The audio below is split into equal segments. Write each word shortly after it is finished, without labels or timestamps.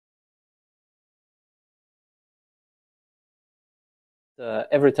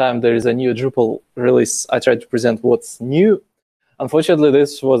Every time there is a new Drupal release, I try to present what's new. Unfortunately,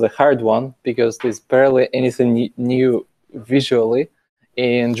 this was a hard one because there's barely anything new visually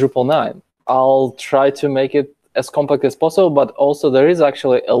in Drupal 9. I'll try to make it as compact as possible, but also there is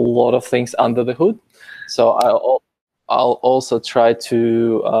actually a lot of things under the hood. So I'll also try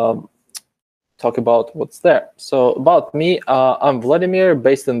to talk about what's there. So about me, I'm Vladimir,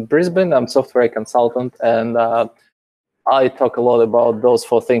 based in Brisbane. I'm software consultant, and I talk a lot about those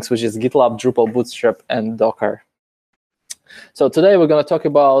four things, which is GitLab, Drupal, Bootstrap, and Docker. So today we're going to talk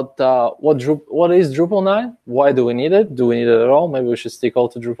about what is Drupal 9, why do we need it, do we need it at all, maybe we should stick all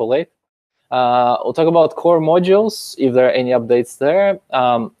to Drupal 8. We'll talk about core modules, if there are any updates there,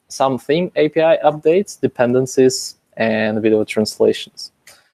 some theme API updates, dependencies, and video translations.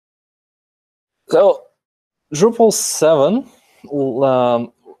 So Drupal 7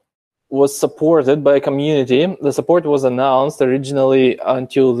 was supported by a community. The support was announced originally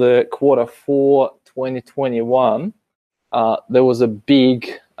until the Q4 2021. There was a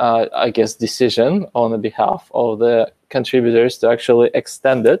big, I guess, decision on the behalf of the contributors to actually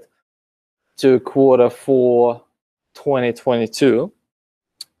extend it to Q4 2022.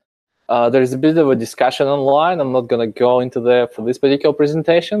 There is a bit of a discussion online. I'm not going to go into there for this particular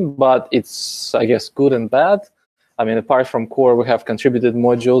presentation, but it's, I guess, good and bad. I mean, apart from core, we have contributed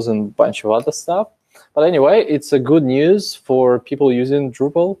modules and a bunch of other stuff. But anyway, it's a good news for people using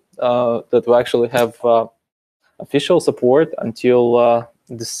Drupal that we actually have official support until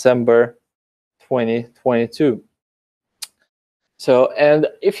December 2022. So, and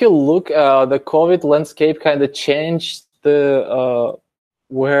if you look, the COVID landscape kind of changed the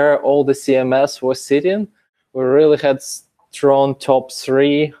where all the CMS was sitting. We really had strong top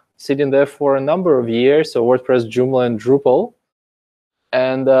 3 sitting there for a number of years, so WordPress, Joomla, and Drupal.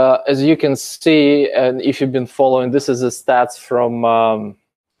 And as you can see, and if you've been following, this is the stats from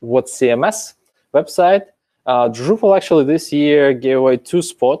What CMS website. Drupal actually this year gave away 2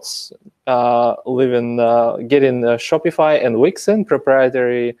 spots, getting Shopify and Wixen,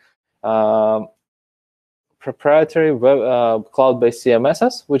 proprietary web, cloud-based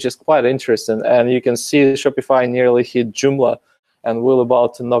CMSs, which is quite interesting. And you can see Shopify nearly hit Joomla, and we're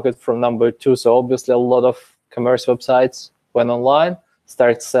about to knock it from number 2. So obviously a lot of commerce websites went online,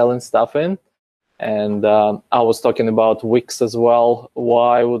 started selling stuff in. And I was talking about Wix as well.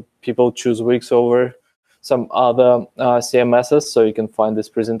 Why would people choose Wix over some other CMSs? So you can find this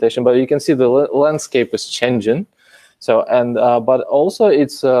presentation, but you can see the landscape is changing. So, and but also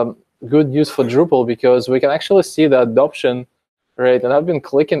it's good news for Drupal because we can actually see the adoption rate, and I've been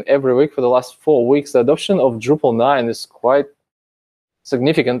clicking every week for the last 4 weeks. The adoption of Drupal 9 is quite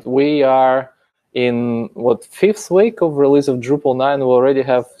significant. We are in, what, 5th week of release of Drupal 9. We already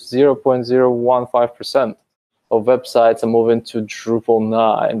have 0.015% of websites are moving to Drupal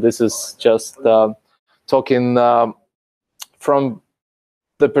 9. This is just talking from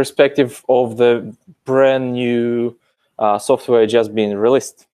the perspective of the brand new software just being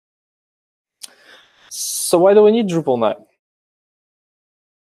released. So why do we need Drupal 9?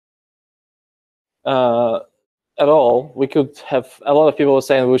 At all, we could have, a lot of people are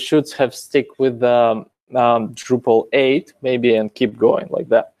saying we should have stick with Drupal 8 maybe and keep going like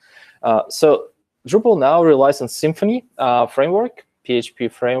that. So Drupal now relies on Symfony framework, PHP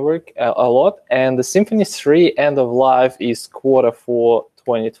framework a lot, and the Symfony 3 end of life is Q4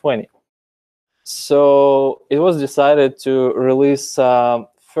 2020. So it was decided to release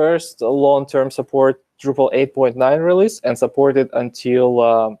first long-term support Drupal 8.9 release and support it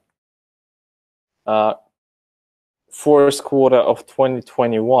until 4th quarter of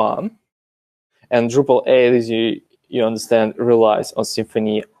 2021. And Drupal 8, as you understand, relies on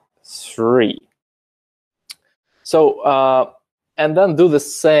Symfony 3. So, and then do the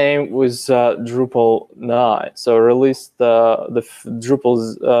same with Drupal 9. So released, the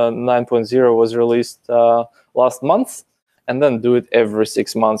Drupal 9.0 was released last month, and then do it every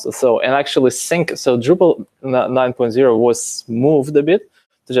 6 months or so. And actually sync, so Drupal 9.0 was moved a bit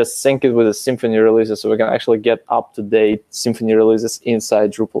to just sync it with the Symfony releases, so we can actually get up-to-date Symfony releases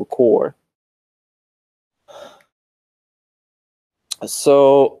inside Drupal core.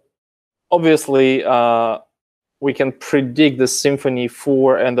 So obviously, we can predict the Symfony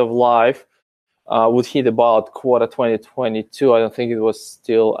 4 end of life would hit about Q4 2022. I don't think it was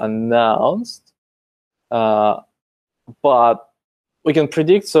still announced, but we can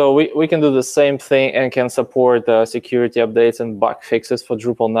predict. So we can do the same thing and can support security updates and bug fixes for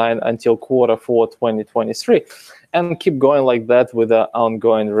Drupal 9 until Q4 2023, and keep going like that with the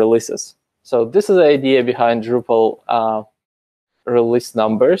ongoing releases. So this is the idea behind Drupal release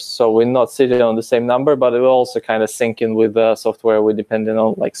numbers, so we're not sitting on the same number, but it will also kind of sync in with the software we're dependent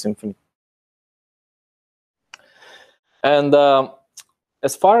on, like Symfony. And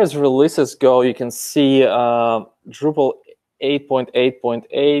as far as releases go, you can see Drupal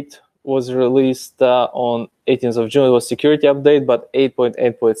 8.8.8 was released on 18th of June. It was security update, but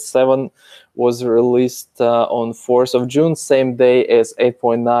 8.8.7 was released on 4th of June, same day as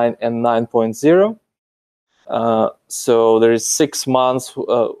 8.9 and 9.0. So there is 6 months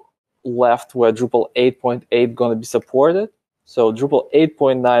left where Drupal 8.8 going to be supported. So Drupal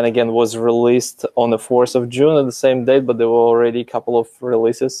 8.9 again was released on the 4th of June at the same date, but there were already a couple of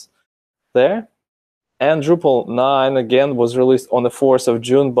releases there. And Drupal 9 again was released on the 4th of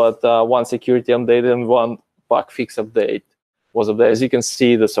June, but one security update and one bug fix update was up there. As you can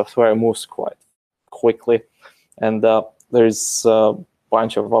see, the software moves quite quickly, and there's a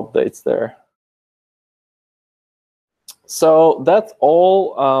bunch of updates there. So that's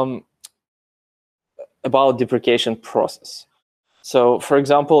all about deprecation process. So, for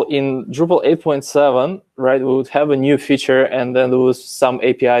example, in Drupal 8.7, right, we would have a new feature, and then there was some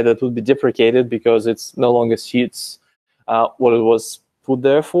API that would be deprecated because it's no longer suits what it was put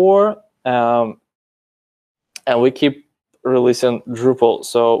there for. And we keep releasing Drupal.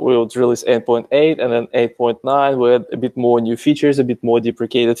 So we would release 8.8 and then 8.9 with a bit more new features, a bit more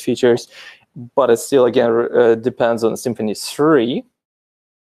deprecated features, but it still, again, depends on Symfony 3.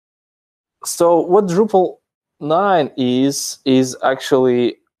 So what Drupal 9 is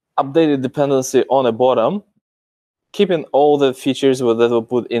actually updated dependency on the bottom, keeping all the features that were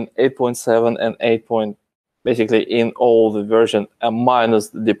put in 8.7 and 8. Basically in all the version minus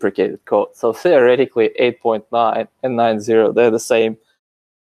the deprecated code. So theoretically 8.9 and 9.0, they're the same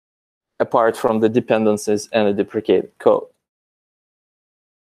apart from the dependencies and the deprecated code.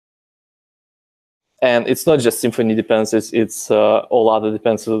 And it's not just Symfony dependencies, it's all other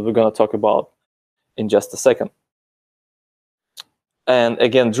dependencies that we're going to talk about in just a second. And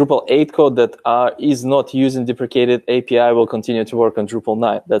again, Drupal 8 code that is not using deprecated API will continue to work on Drupal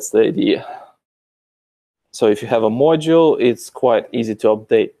 9. That's the idea. So if you have a module, it's quite easy to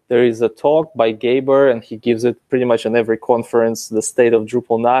update. There is a talk by Gaber, and he gives it pretty much on every conference, the state of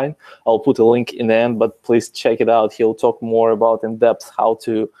Drupal 9. I'll put a link in the end, but please check it out. He'll talk more about in depth how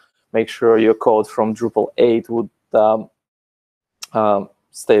to make sure your code from Drupal 8 would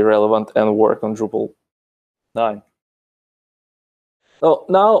stay relevant and work on Drupal 9. So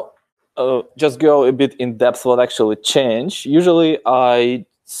now, just go a bit in depth what actually changed. Usually I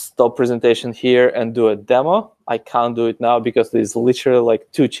stop presentation here and do a demo. I can't do it now because there's literally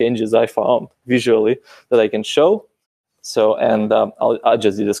like 2 changes I found visually that I can show. So, and I'll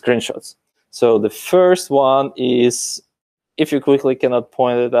just do the screenshots. So the first one is, if you quickly cannot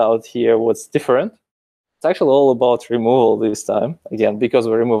point it out here, what's different. It's actually all about removal this time, again, because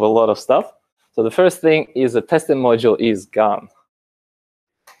we remove a lot of stuff. So the first thing is the testing module is gone.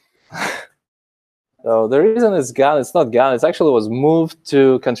 So the reason it's gone, it's not gone, it actually was moved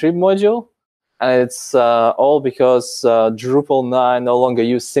to contrib module, and it's all because Drupal 9 no longer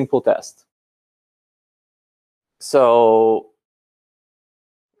use simple test. So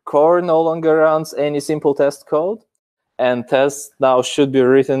core no longer runs any simple test code, and tests now should be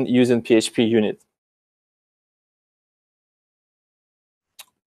written using PHP unit.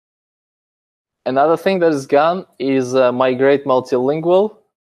 Another thing that is gone is migrate multilingual.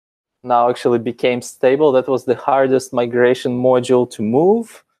 Now actually became stable. That was the hardest migration module to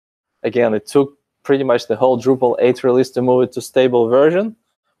move. Again, it took pretty much the whole Drupal 8 release to move it to stable version,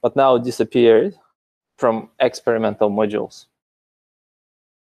 but now it disappeared from experimental modules.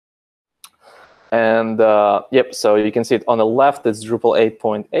 And yep, so you can see it on the left, it's Drupal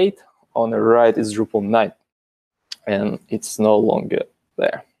 8.8. On the right is Drupal 9. And it's no longer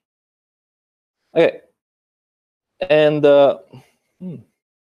there. Okay. And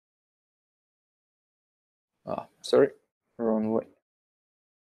sorry, wrong way.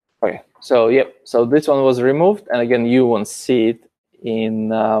 Okay, so yep, so this one was removed, and again, you won't see it in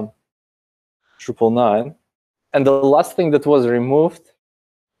Drupal 9. And the last thing that was removed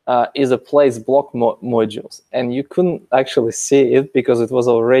is a place block modules, and you couldn't actually see it because it was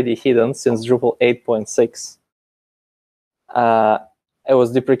already hidden since Drupal 8.6. It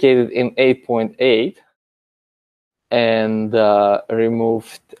was deprecated in 8.8 and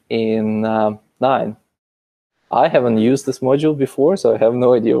removed in 9. I haven't used this module before, so I have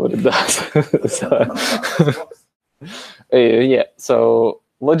no idea what it does. Yeah, so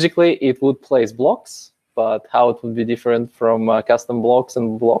logically it would place blocks, but how it would be different from custom blocks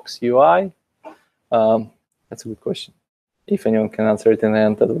and blocks UI, that's a good question. If anyone can answer it in the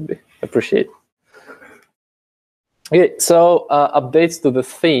end, that would be appreciated. Okay, so updates to the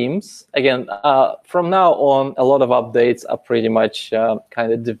themes. Again, from now on, a lot of updates are pretty much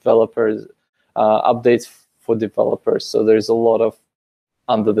kind of developers, updates for developers. So there's a lot of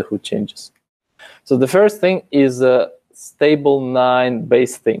under the hood changes. So the first thing is a stable 9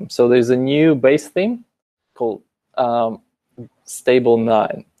 base theme. So there's a new base theme called stable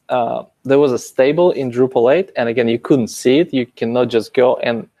 9. There was a stable in Drupal 8, and again, you couldn't see it. You cannot just go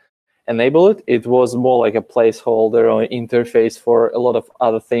and enable it. It was more like a placeholder or interface for a lot of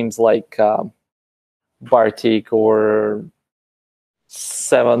other themes like Bartik or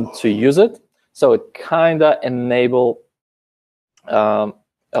 7 to use it. So it kind of enabled a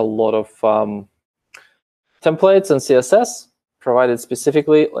lot of templates and CSS provided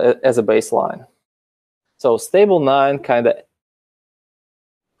specifically as a baseline. So stable 9 kind of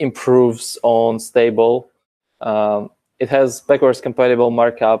improves on stable. It has backwards compatible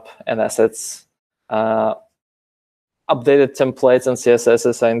markup and assets. Updated templates and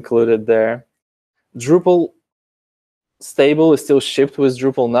CSSs are included there. Drupal stable is still shipped with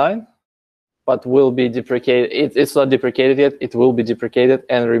Drupal 9, but will be deprecated. It's not deprecated yet. It will be deprecated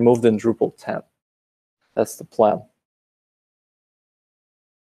and removed in Drupal 10. That's the plan.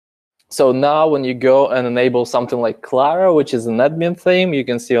 So now when you go and enable something like Clara, which is an admin theme, you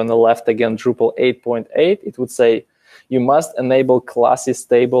can see on the left again, Drupal 8.8, it would say, you must enable classy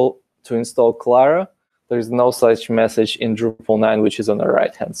stable to install Clara. There is no such message in Drupal 9, which is on the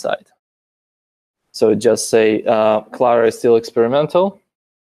right-hand side. So just say Clara is still experimental.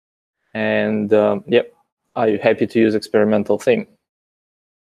 And yep, are you happy to use experimental theme?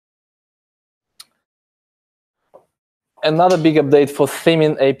 Another big update for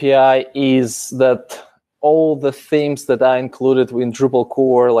theming API is that all the themes that are included in Drupal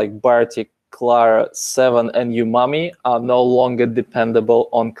core, like Bartik, Clara, 7, and Umami, are no longer dependable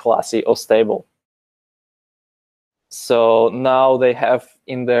on classy or stable. So now they have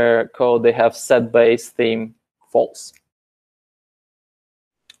in their code, they have set base theme false.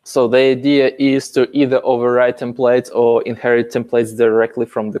 So the idea is to either override templates or inherit templates directly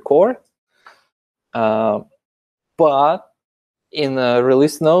from the core. But in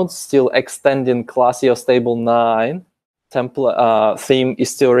release notes, still extending classy or stable 9 template theme is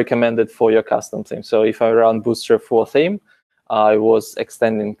still recommended for your custom theme. So if I run Bootstrap 4 theme, I was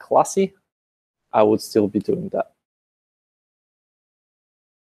extending classy, I would still be doing that.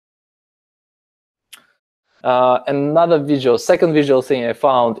 Another second visual thing I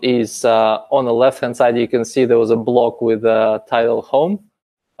found is on the left-hand side, you can see there was a block with title home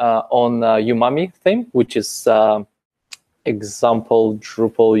on Umami theme, which is example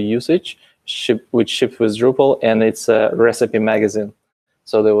Drupal usage, which shipped with Drupal, and it's a recipe magazine.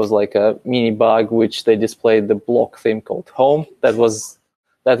 So there was like a mini bug which they displayed the block theme called home that was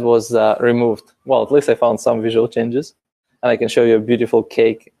removed. Well, at least I found some visual changes, and I can show you a beautiful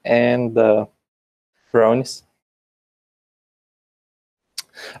cake and brownies.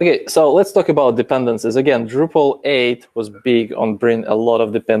 Okay, so let's talk about dependencies. Again, Drupal 8 was big on bringing a lot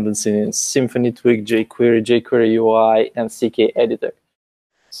of dependencies in Symfony, Twig, jQuery, jQuery UI, and CK editor.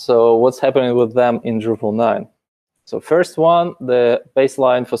 So what's happening with them in Drupal 9? So first one, the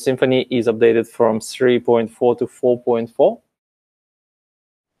baseline for Symfony is updated from 3.4 to 4.4.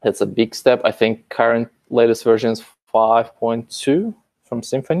 That's a big step. I think current latest version is 5.2 from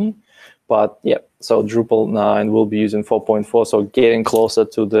Symfony. But yeah, so Drupal 9 will be using 4.4, so getting closer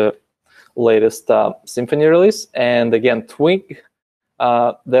to the latest Symfony release. And again, Twig,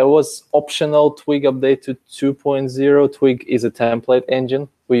 there was optional Twig update to 2.0. Twig is a template engine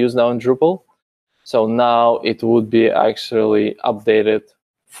we use now in Drupal. So now it would be actually updated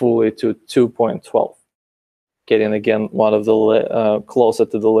fully to 2.12, getting again one of the closer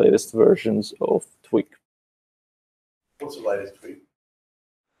to the latest versions of Twig. What's the latest Twig?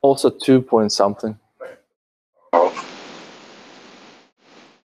 Also 2 point something.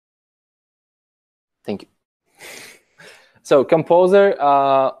 Thank you. So Composer,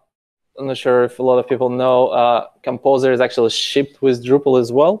 I'm not sure if a lot of people know, Composer is actually shipped with Drupal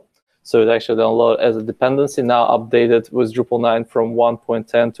as well. So it's actually downloaded as a dependency, now updated with Drupal 9 from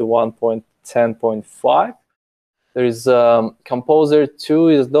 1.10 to 1.10.5. There is Composer 2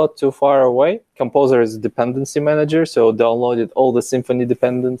 is not too far away. Composer is a dependency manager, so downloaded all the Symfony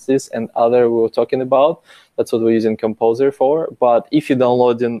dependencies and other we were talking about. That's what we're using Composer for. But if you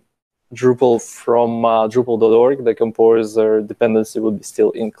download in Drupal from Drupal.org, the Composer dependency will be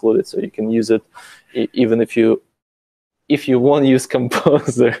still included, so you can use it even if you won't use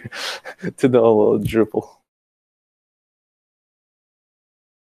Composer to download Drupal.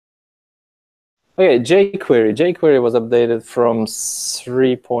 Okay, jQuery. jQuery was updated from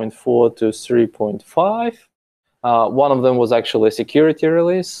 3.4 to 3.5. One of them was actually a security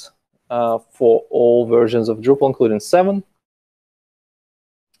release for all versions of Drupal, including 7.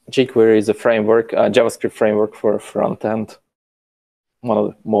 jQuery is a framework, a JavaScript framework for front end, one of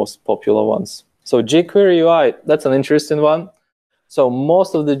the most popular ones. So jQuery UI, that's an interesting one. So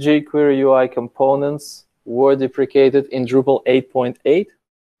most of the jQuery UI components were deprecated in Drupal 8.8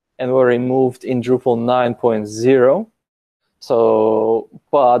 and were removed in Drupal 9.0. So,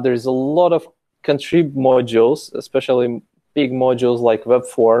 but there's a lot of contrib modules, especially big modules like web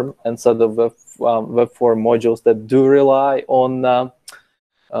form and set of web form modules that do rely on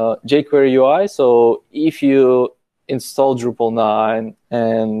jQuery UI. So if you install Drupal 9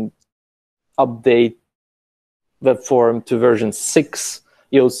 and update web form to version 6,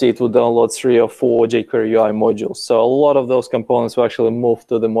 you'll see it will download 3 or 4 jQuery UI modules. So a lot of those components will actually move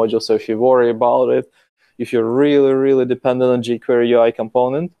to the module. So if you worry about it, if you're really, really dependent on jQuery UI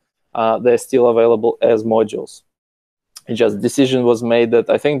component, they're still available as modules. It just decision was made that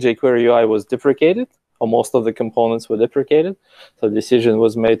I think jQuery UI was deprecated, or most of the components were deprecated. So decision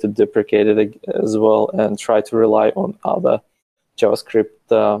was made to deprecate it as well and try to rely on other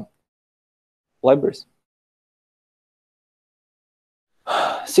JavaScript libraries.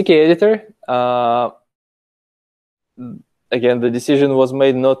 CK editor, again, the decision was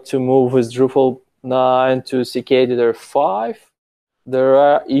made not to move with Drupal 9 to CK editor 5. There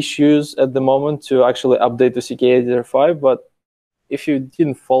are issues at the moment to actually update to CK editor 5, but if you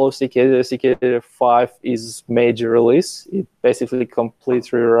didn't follow CK editor 5 is major release. It basically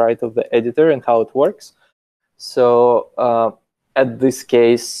completes rewrite of the editor and how it works. So at this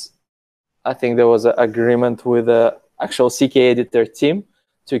case, I think there was an agreement with the actual CK editor team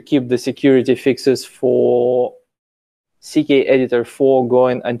to keep the security fixes for CK editor 4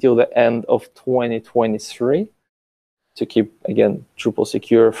 going until the end of 2023 to keep, again, Drupal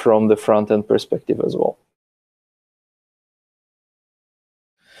secure from the front-end perspective as well.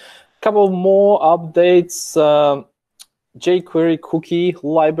 Couple more updates. jQuery cookie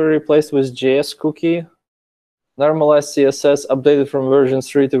library replaced with JS cookie. Normalized CSS updated from version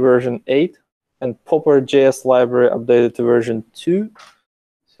 3 to version 8. And Popper JS library updated to version 2.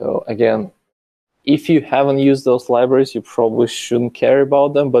 So again, if you haven't used those libraries, you probably shouldn't care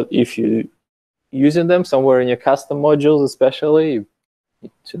about them. But if you're using them somewhere in your custom modules especially, you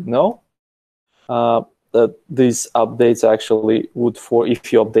need to know that these updates actually would,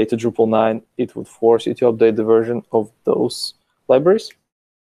 if you update to Drupal 9, it would force you to update the version of those libraries.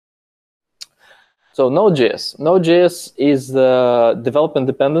 So Node.js. Node.js is the development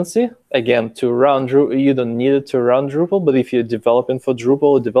dependency. Again, to run Drupal, you don't need it to run Drupal, but if you're developing for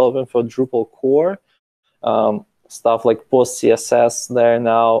Drupal, developing for Drupal core, stuff like post CSS there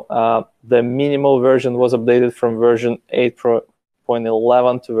now, the minimal version was updated from version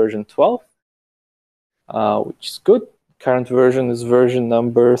 8.11 to version 12. Which is good. Current version is version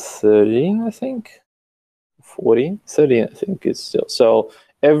number 13, I think. 14, 13, I think it's still. So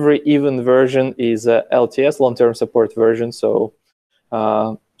every even version is a LTS, long-term support version. So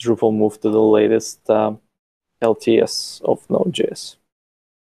Drupal moved to the latest LTS of Node.js.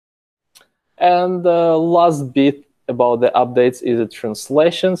 And the last bit about the updates is a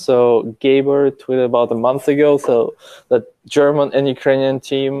translation. So Gaber tweeted about a month ago. So the German and Ukrainian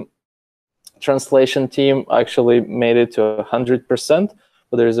translation team actually made it to 100%,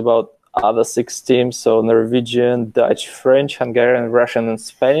 but there's about other 6 teams, so Norwegian, Dutch, French, Hungarian, Russian, and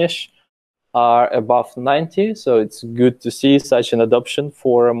Spanish are above 90, so it's good to see such an adoption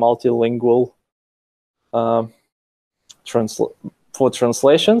for a multilingual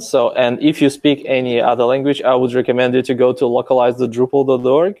translation. So, and if you speak any other language, I would recommend you to go to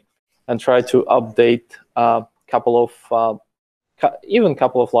localize.drupal.org and try to update a couple of even a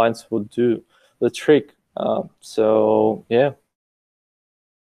couple of lines would do the trick. So yeah.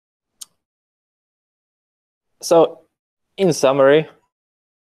 So in summary,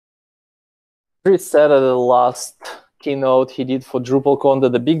 Chris said at the last keynote he did for DrupalCon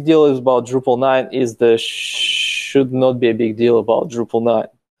that the big deal is about Drupal 9 is the should not be a big deal about Drupal 9.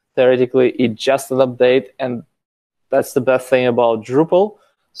 Theoretically, it's just an update, and that's the best thing about Drupal.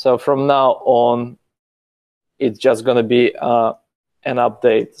 So from now on, it's just going to be an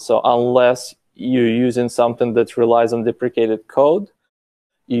update. So unless you're using something that relies on deprecated code,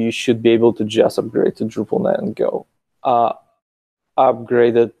 you should be able to just upgrade to Drupal 9 and go.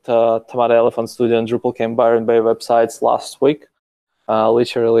 Upgraded Tomato Elephant Studio and Drupal Camp Byron Bay websites last week,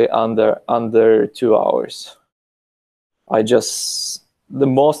 literally under 2 hours. The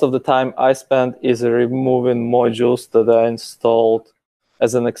most of the time I spent is removing modules that I installed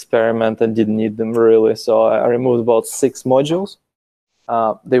as an experiment and didn't need them really. So I removed about 6 modules.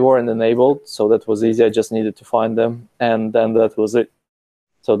 They weren't enabled, so that was easy. I just needed to find them, and then that was it.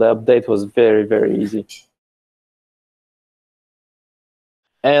 So the update was very, very easy.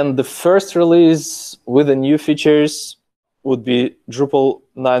 And the first release with the new features would be Drupal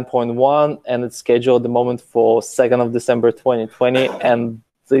 9.1, and it's scheduled at the moment for 2nd of December 2020, and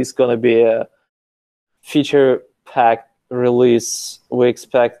there's going to be a feature-packed release. We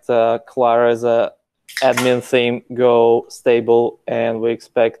expect Clara as a admin theme go stable, and we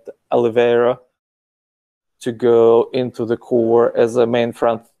expect Oliveira to go into the core as a main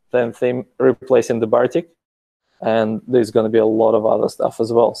front-end theme, replacing the Bartik. And there's going to be a lot of other stuff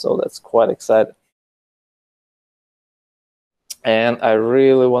as well, so that's quite exciting. And I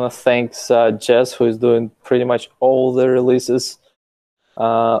really want to thank Jess, who is doing pretty much all the releases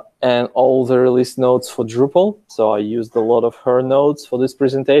and all the release notes for Drupal. So I used a lot of her notes for this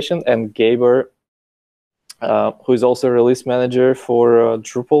presentation, and Gaber, who is also a release manager for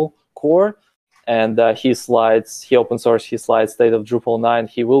Drupal core, and his slides, he open sourced his slides, State of Drupal 9.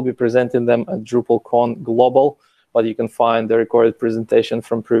 He will be presenting them at DrupalCon Global, but you can find the recorded presentation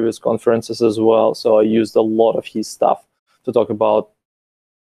from previous conferences as well. So I used a lot of his stuff to talk about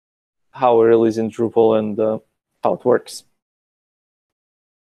how we're releasing Drupal and how it works.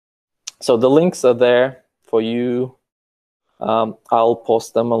 So the links are there for you. I'll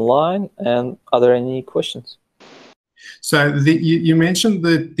post them online. And are there any questions? So you mentioned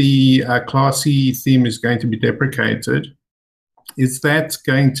that the classy theme is going to be deprecated. Is that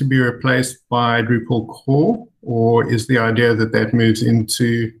going to be replaced by Drupal core, or is the idea that that moves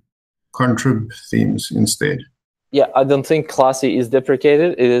into contrib themes instead? Yeah, I don't think classy is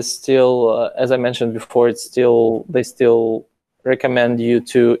deprecated. It is still, as I mentioned before, it's still, they still recommend you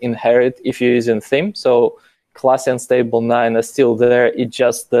to inherit if you're using theme. So classy and stable 9 are still there. It's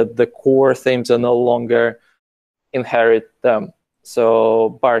just that the core themes are no longer inherit them.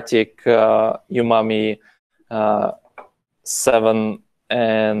 So Bartik, Umami, 7,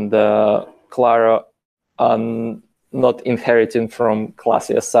 and Clara are not inheriting from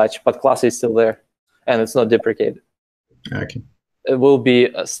classy as such, but classy is still there, and it's not deprecated. Okay. It will be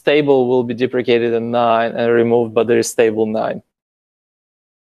stable, will be deprecated in 9 and removed, but there is stable 9.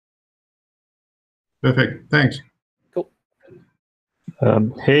 Perfect. Thanks. Cool.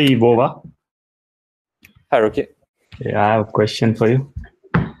 Hey, Vova. Hi, Rocky. Yeah, I have a question for you.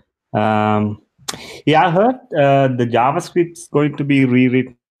 Yeah, I heard the JavaScript is going to be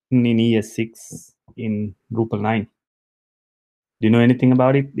rewritten in ES6 in Drupal 9. Do you know anything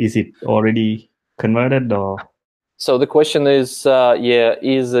about it? Is it already converted, or? So the question is, yeah,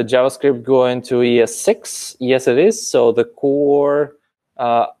 is JavaScript going to ES6? Yes, it is. So the core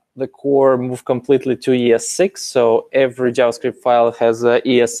moved completely to ES6. So every JavaScript file has a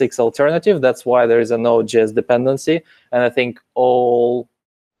ES6 alternative. That's why there is a Node.js dependency. And I think all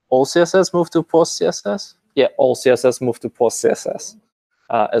CSS moved to post CSS. Yeah, all CSS moved to post CSS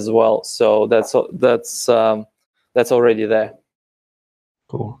as well. So that's already there.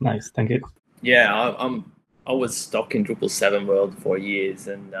 Cool, nice, thank you. Yeah, I was stuck in Drupal 7 world for years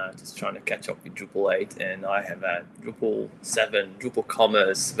and just trying to catch up with Drupal 8. And I have a Drupal 7 Drupal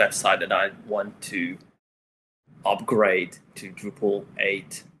Commerce website that I want to upgrade to Drupal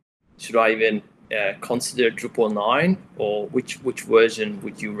 8. Should I even consider Drupal 9, or which version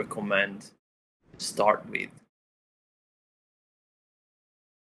would you recommend to start with?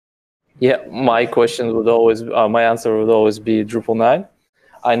 Yeah, my question would always, my answer would always be Drupal 9.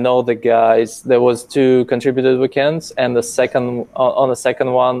 I know the guys, there was 2 contributed weekends, and the second on the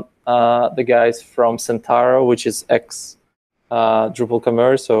second one, the guys from Centauro, which is ex Drupal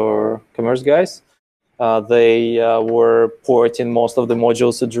Commerce or Commerce guys, they were porting most of the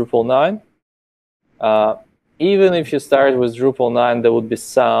modules to Drupal 9. Even if you start with Drupal 9, there would be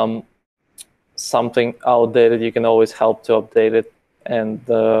something outdated. You can always help to update it, and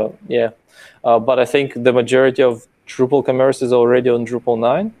yeah. But I think the majority of Drupal Commerce is already on Drupal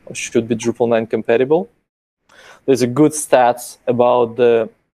 9, or should be Drupal 9 compatible. There's a good stats about the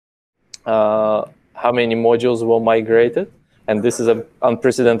how many modules were migrated, and this is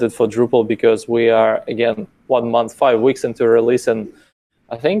unprecedented for Drupal because we are, again, 1 month, 5 weeks into release, and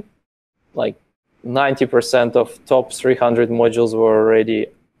I think like 90% of top 300 modules were already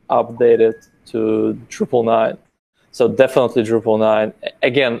updated to Drupal 9. So definitely Drupal 9.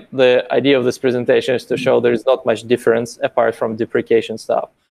 Again, the idea of this presentation is to show there is not much difference apart from deprecation stuff.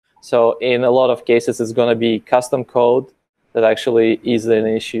 So in a lot of cases, it's going to be custom code that actually is an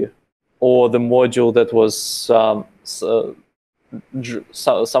issue, or the module that was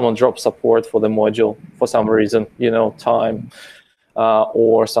someone dropped support for the module for some reason, time,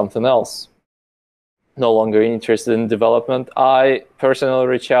 or something else. no longer interested in development. I personally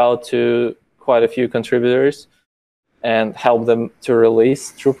reach out to quite a few contributors and help them to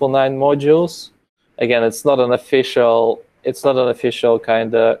release Drupal 9 modules. Again, it's not an official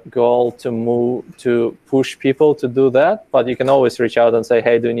kind of goal to push people to do that, but you can always reach out and say,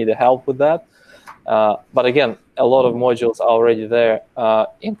 hey, do you need help with that? But again, a lot of modules are already there,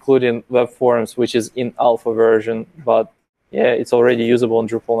 including web forms, which is in alpha version, but yeah, it's already usable in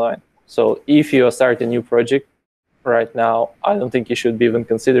Drupal 9. So if you are starting a new project right now, I don't think you should be even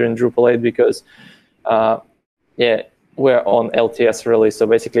considering Drupal 8 because yeah, we're on LTS release, so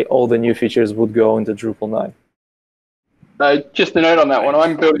basically all the new features would go into Drupal 9. Just a note on that one.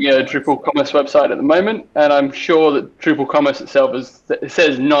 I'm building a Drupal Commerce website at the moment, and I'm sure that Drupal Commerce itself it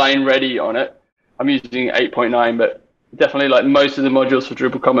says 9 ready on it. I'm using 8.9, but definitely like most of the modules for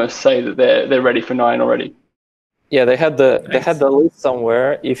Drupal Commerce say that they're ready for 9 already. Yeah, they had the list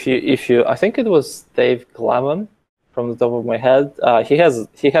somewhere. If you, I think it was Dave Glaman, from the top of my head. He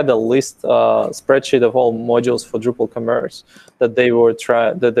had a list spreadsheet of all modules for Drupal Commerce that they were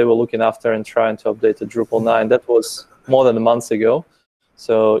looking after and trying to update to Drupal 9. That was more than a month ago,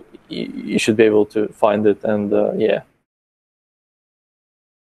 so you should be able to find it and yeah,